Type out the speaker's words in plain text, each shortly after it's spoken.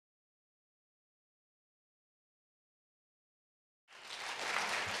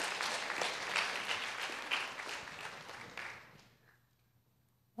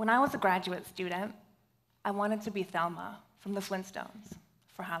When I was a graduate student, I wanted to be Thelma from the Flintstones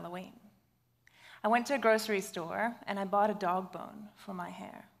for Halloween. I went to a grocery store and I bought a dog bone for my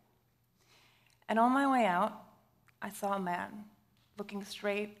hair. And on my way out, I saw a man looking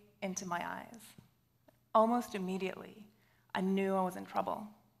straight into my eyes. Almost immediately, I knew I was in trouble.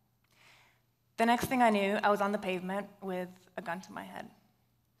 The next thing I knew, I was on the pavement with a gun to my head.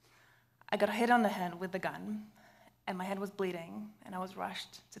 I got hit on the head with the gun, and my head was bleeding, and I was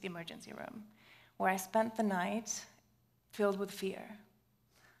rushed to the emergency room, where I spent the night filled with fear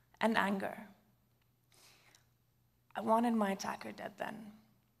and anger. I wanted my attacker dead then,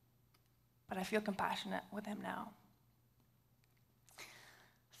 but I feel compassionate with him now.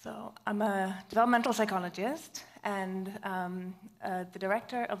 So I'm a developmental psychologist and the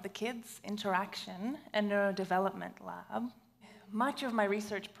director of the Kids Interaction and Neurodevelopment Lab. Much of my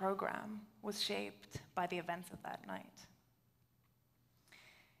research program was shaped by the events of that night.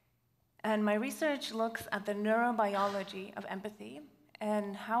 And my research looks at the neurobiology of empathy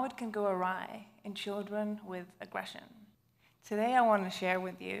and how it can go awry in children with aggression. Today I want to share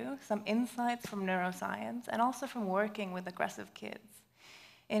with you some insights from neuroscience and also from working with aggressive kids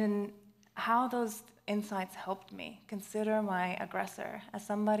in how those insights helped me consider my aggressor as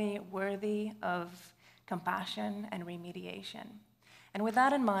somebody worthy of compassion and remediation. And with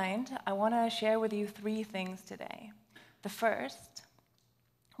that in mind, I want to share with you 3 things today. The first,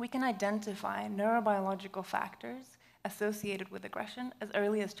 we can identify neurobiological factors associated with aggression as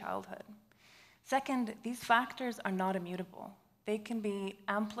early as childhood. Second, these factors are not immutable. They can be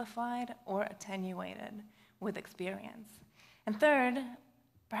amplified or attenuated with experience. And third,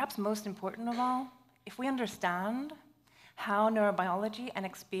 perhaps most important of all, if we understand how neurobiology and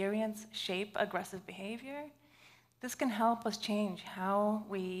experience shape aggressive behavior, this can help us change how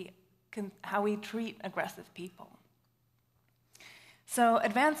we treat aggressive people. So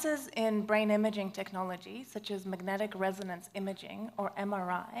advances in brain imaging technology, such as magnetic resonance imaging, or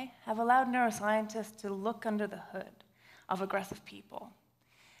MRI, have allowed neuroscientists to look under the hood of aggressive people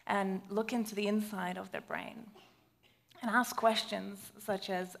and look into the inside of their brain and ask questions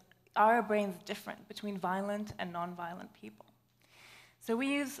such as, are our brains different between violent and non-violent people? So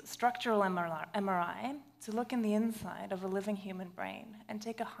we use structural MRI to look in the inside of a living human brain and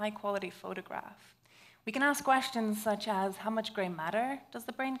take a high-quality photograph. We can ask questions such as, how much gray matter does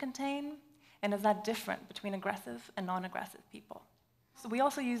the brain contain? And is that different between aggressive and non-aggressive people? So we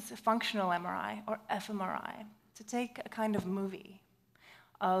also use functional MRI, or fMRI, to take a kind of movie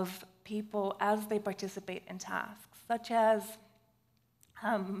of people as they participate in tasks, such as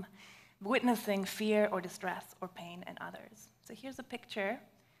witnessing fear or distress or pain in others. So here's a picture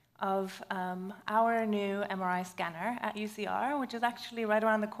of our new MRI scanner at UCR, which is actually right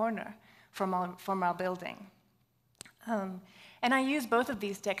around the corner from our building. And I use both of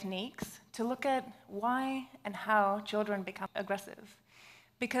these techniques to look at why and how children become aggressive.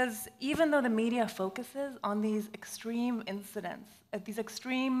 Because even though the media focuses on these extreme incidents, these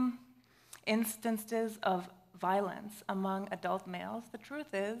extreme instances of violence among adult males, the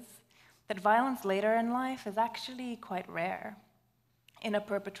truth is that violence later in life is actually quite rare in a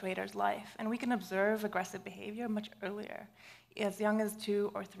perpetrator's life. And we can observe aggressive behavior much earlier, as young as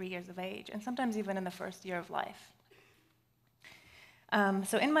 2 or 3 years of age, and sometimes even in the first year of life.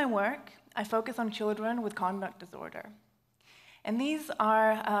 So in my work, I focus on children with conduct disorder. And these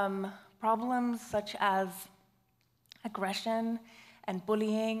are problems such as aggression and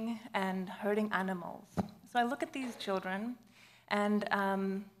bullying and hurting animals. So I look at these children and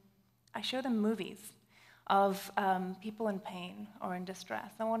I show them movies of people in pain or in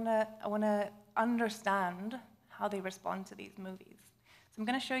distress. I want to understand how they respond to these movies. So I'm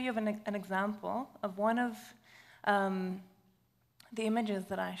going to show you an example of one of the images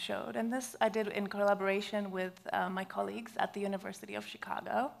that I showed. And this I did in collaboration with my colleagues at the University of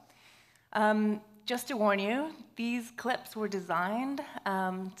Chicago. Just to warn you, these clips were designed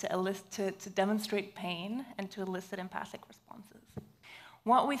to demonstrate pain and to elicit empathic responses.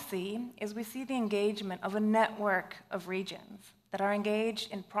 What we see is the engagement of a network of regions that are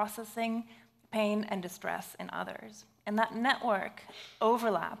engaged in processing pain and distress in others. And that network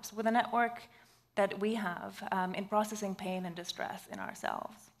overlaps with a network that we have in processing pain and distress in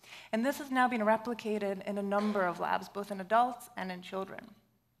ourselves. And this has now been replicated in a number of labs, both in adults and in children.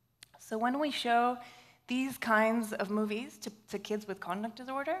 So when we show these kinds of movies to kids with conduct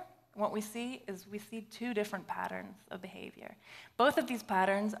disorder, what we see is 2 different patterns of behavior. Both of these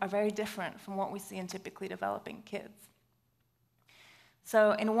patterns are very different from what we see in typically developing kids.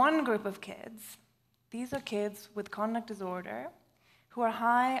 So in one group of kids, these are kids with conduct disorder who are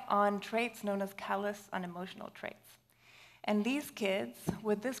high on traits known as callous unemotional traits. And these kids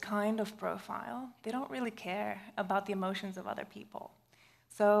with this kind of profile, they don't really care about the emotions of other people.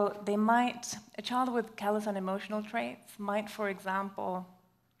 So a child with callous unemotional traits might, for example,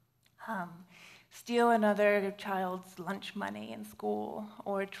 steal another child's lunch money in school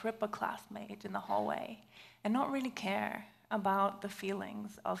or trip a classmate in the hallway and not really care about the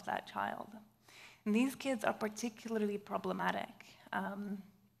feelings of that child. And these kids are particularly problematic.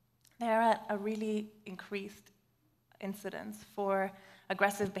 They're at a really increased incidence for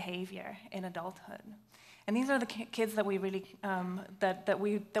aggressive behavior in adulthood. And these are the kids that we really that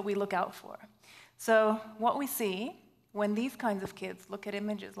we look out for. So what we see when these kinds of kids look at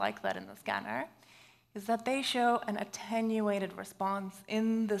images like that in the scanner is that they show an attenuated response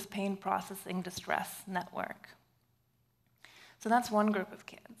in this pain processing distress network. So that's one group of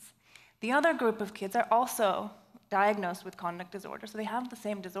kids. The other group of kids are also diagnosed with conduct disorder, so they have the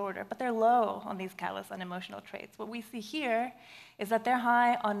same disorder, but they're low on these callous unemotional traits. What we see here is that they're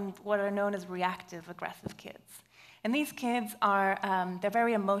high on what are known as reactive aggressive kids. And these kids are, they're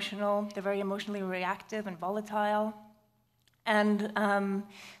very emotional, they're very emotionally reactive and volatile, and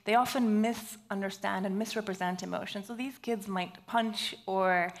they often misunderstand and misrepresent emotion. So these kids might punch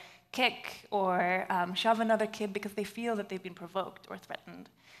or kick or shove another kid because they feel that they've been provoked or threatened,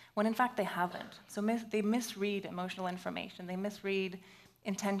 when in fact they haven't. So they misread emotional information. They misread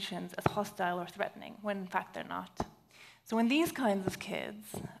intentions as hostile or threatening, when in fact they're not. So when these kinds of kids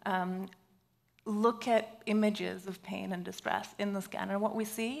look at images of pain and distress in the scanner, what we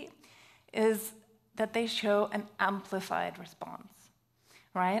see is that they show an amplified response,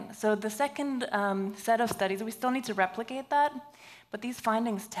 right? So the second set of studies, we still need to replicate that, but these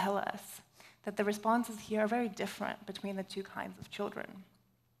findings tell us that the responses here are very different between the two kinds of children.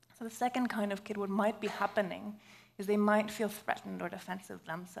 So the second kind of kid, what might be happening is they might feel threatened or defensive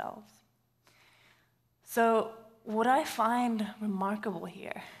themselves. So what I find remarkable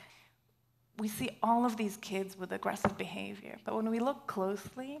here, we see all of these kids with aggressive behavior, but when we look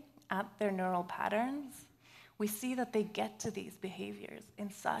closely at their neural patterns, we see that they get to these behaviors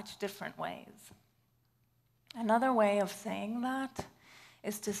in such different ways. Another way of saying that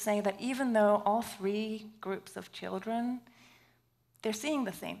is to say that even though all three groups of children, they're seeing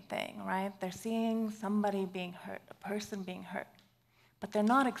the same thing, right? They're seeing somebody being hurt, a person being hurt, but they're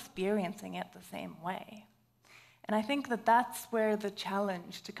not experiencing it the same way. And I think that that's where the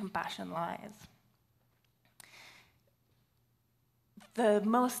challenge to compassion lies. The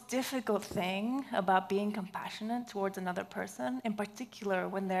most difficult thing about being compassionate towards another person, in particular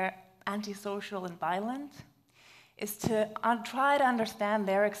when they're antisocial and violent, is to try to understand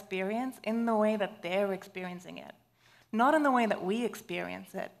their experience in the way that they're experiencing it. Not in the way that we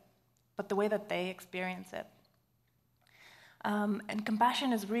experience it, but the way that they experience it. And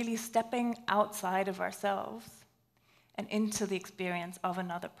compassion is really stepping outside of ourselves and into the experience of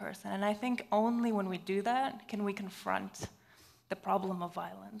another person. And I think only when we do that can we confront the problem of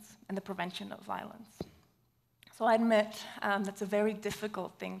violence and the prevention of violence. So I admit that's a very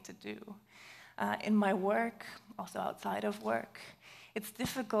difficult thing to do. In my work, also outside of work, it's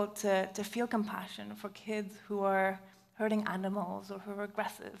difficult to feel compassion for kids who are hurting animals or who are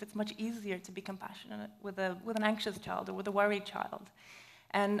aggressive. It's much easier to be compassionate with an anxious child or with a worried child.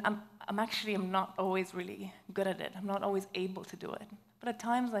 And I'm not always really good at it. I'm not always able to do it. But at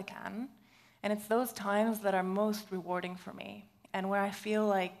times I can. And it's those times that are most rewarding for me and where I feel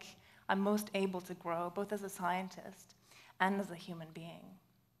like I'm most able to grow, both as a scientist and as a human being.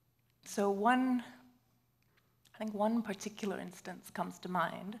 So one particular instance comes to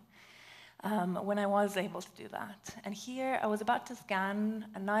mind when I was able to do that. And here I was about to scan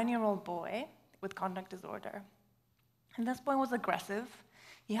a 9-year-old boy with conduct disorder. And this boy was aggressive.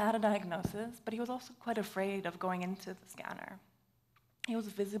 He had a diagnosis, but he was also quite afraid of going into the scanner. He was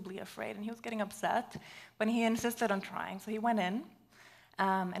visibly afraid, and he was getting upset, but he insisted on trying. So he went in,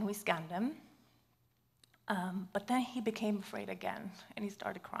 and we scanned him. But then he became afraid again, and he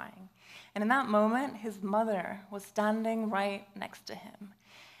started crying. And in that moment, his mother was standing right next to him.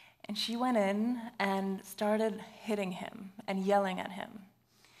 And she went in and started hitting him and yelling at him.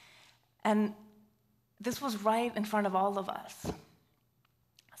 And this was right in front of all of us.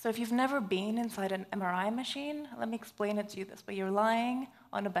 So if you've never been inside an MRI machine, let me explain it to you this way. You're lying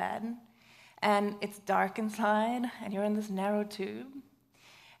on a bed, and it's dark inside, and you're in this narrow tube,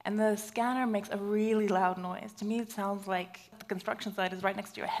 and the scanner makes a really loud noise. To me, it sounds like the construction site is right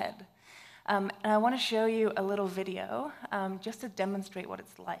next to your head. And I want to show you a little video just to demonstrate what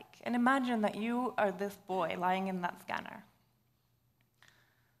it's like. And imagine that you are this boy lying in that scanner.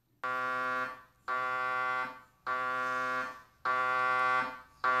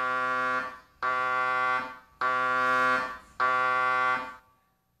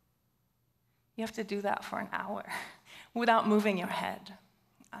 have to do that for an hour without moving your head.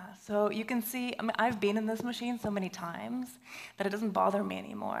 So you can see, I mean, I've been in this machine so many times that it doesn't bother me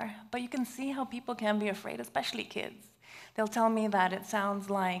anymore. But you can see how people can be afraid, especially kids. They'll tell me that it sounds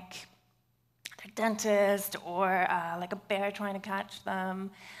like their dentist or like a bear trying to catch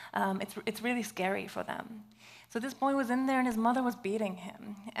them. It's really scary for them. So this boy was in there and his mother was beating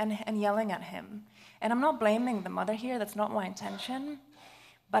him and yelling at him. And I'm not blaming the mother here, that's not my intention.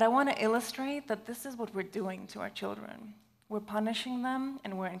 But I want to illustrate that this is what we're doing to our children. We're punishing them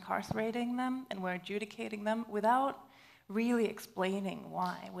and we're incarcerating them and we're adjudicating them without really explaining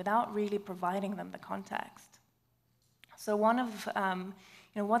why, without really providing them the context. So one of,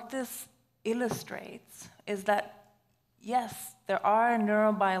 what this illustrates is that, yes, there are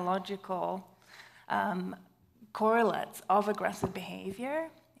neurobiological correlates of aggressive behavior,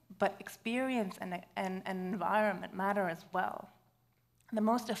 but experience and environment matter as well. The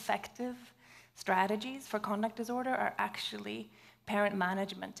most effective strategies for conduct disorder are actually parent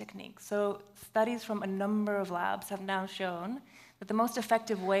management techniques. So studies from a number of labs have now shown that the most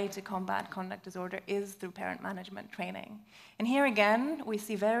effective way to combat conduct disorder is through parent management training. And here again, we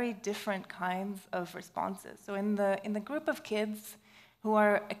see very different kinds of responses. So in the group of kids who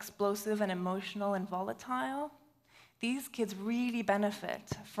are explosive and emotional and volatile, these kids really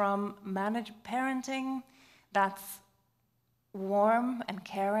benefit from parenting that's warm and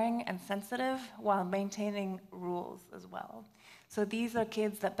caring and sensitive while maintaining rules as well. So these are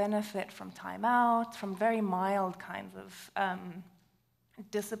kids that benefit from time out, from very mild kinds of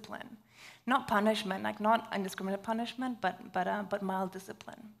discipline. Not punishment, like not indiscriminate punishment, but mild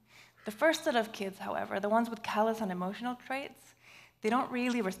discipline. The first set of kids, however, the ones with callous and emotional traits, they don't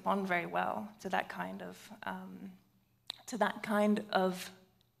really respond very well to that kind of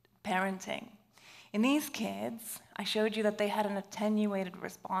parenting. In these kids, I showed you that they had an attenuated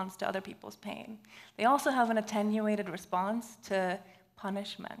response to other people's pain. They also have an attenuated response to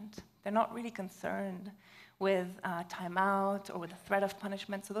punishment. They're not really concerned with timeout or with the threat of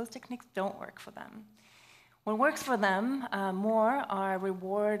punishment, so those techniques don't work for them. What works for them more are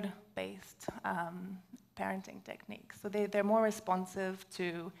reward-based parenting techniques. So they're more responsive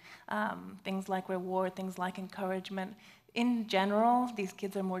to things like reward, things like encouragement. In general, these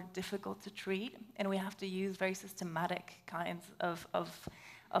kids are more difficult to treat, and we have to use very systematic kinds of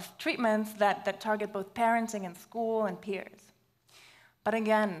treatments that target both parenting and school and peers. But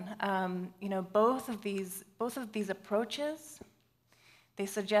again, both of these approaches, they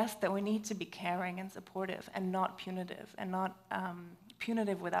suggest that we need to be caring and supportive and not punitive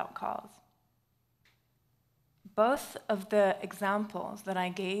without cause. Both of the examples that I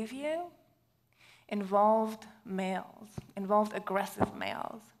gave you involved males, involved aggressive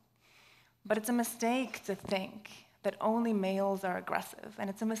males. But it's a mistake to think that only males are aggressive, and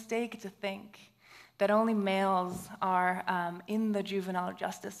it's a mistake to think that only males are in the juvenile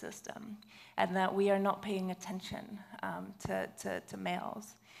justice system, and that we are not paying attention to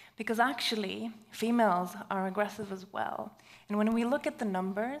males. Because actually, females are aggressive as well. And when we look at the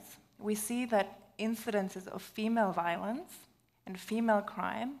numbers, we see that incidences of female violence and female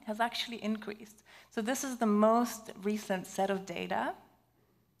crime has actually increased. So this is the most recent set of data.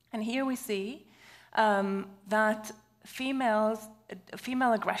 And here we see that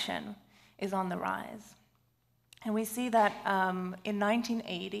female aggression is on the rise. And we see that in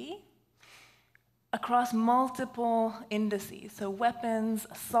 1980, across multiple indices, so weapons,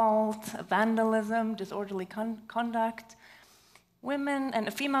 assault, vandalism, disorderly conduct, women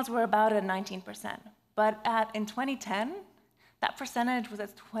and females were about at 19%. But in 2010, that percentage was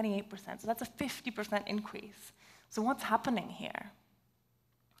at 28%, so that's a 50% increase. So what's happening here?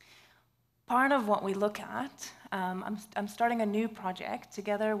 Part of what we look at, I'm starting a new project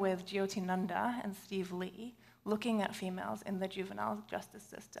together with Jyoti Nanda and Steve Lee, looking at females in the juvenile justice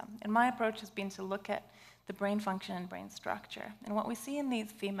system. And my approach has been to look at the brain function and brain structure. And what we see in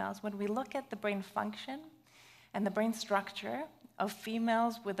these females, when we look at the brain function and the brain structure of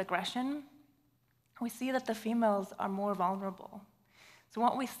females with aggression, we see that the females are more vulnerable. So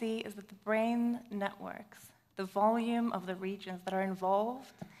what we see is that the brain networks, the volume of the regions that are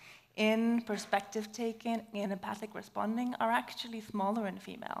involved in perspective taking, in empathic responding, are actually smaller in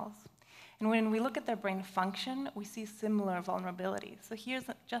females. And when we look at their brain function, we see similar vulnerabilities. So here's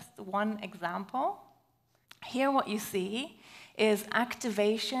just one example. Here what you see is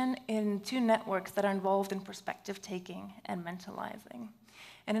activation in two networks that are involved in perspective taking and mentalizing.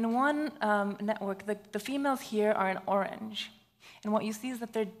 And in one network, the females here are in orange, And what you see is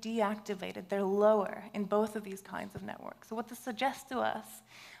that they're deactivated, they're lower in both of these kinds of networks. So what this suggests to us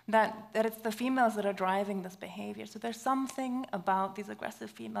that it's the females that are driving this behavior. So there's something about these aggressive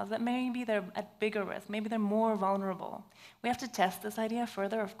females that maybe they're at bigger risk, maybe they're more vulnerable. We have to test this idea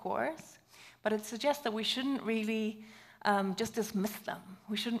further, of course, but it suggests that we shouldn't really just dismiss them.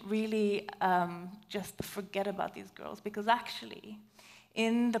 We shouldn't really just forget about these girls, because actually,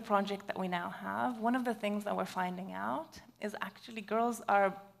 in the project that we now have, one of the things that we're finding out is actually girls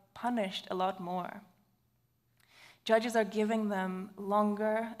are punished a lot more. Judges are giving them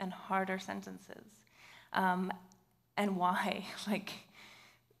longer and harder sentences. And why? Like,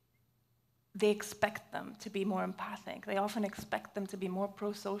 they expect them to be more empathic. They often expect them to be more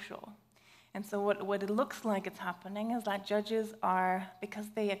pro-social. And so what it looks like it's happening is that judges are, because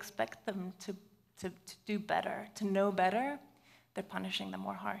they expect them to do better, to know better, they're punishing them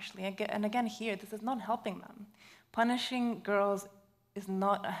more harshly. And again, here, this is not helping them. Punishing girls is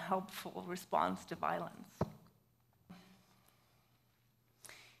not a helpful response to violence.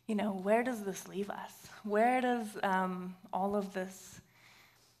 You know, where does this leave us? Where does all of this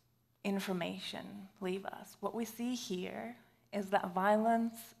information leave us? What we see here is that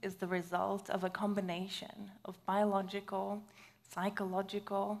violence is the result of a combination of biological,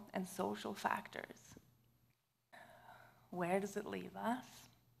 psychological, and social factors. Where does it leave us?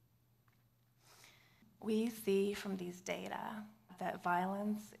 We see from these data that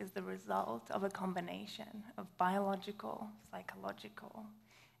violence is the result of a combination of biological, psychological,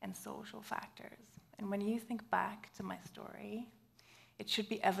 and social factors. And when you think back to my story, it should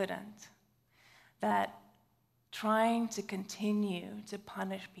be evident that trying to continue to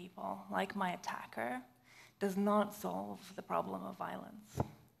punish people like my attacker does not solve the problem of violence.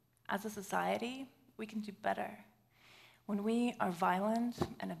 As a society, we can do better. When we are violent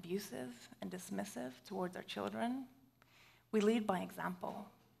and abusive and dismissive towards our children, we lead by example.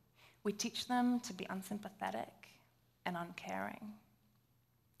 We teach them to be unsympathetic and uncaring.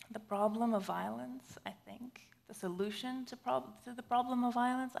 The problem of violence, I think, the solution to the problem of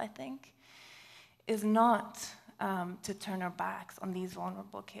violence, I think, is not to turn our backs on these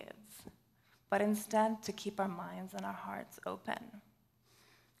vulnerable kids, but instead to keep our minds and our hearts open.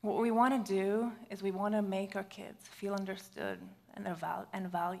 What we want to do is we want to make our kids feel understood and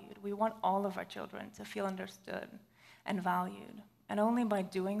valued. We want all of our children to feel understood and valued. And only by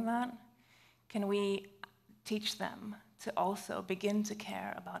doing that can we teach them to also begin to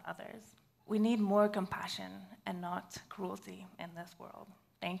care about others. We need more compassion and not cruelty in this world.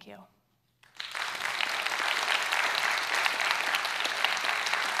 Thank you.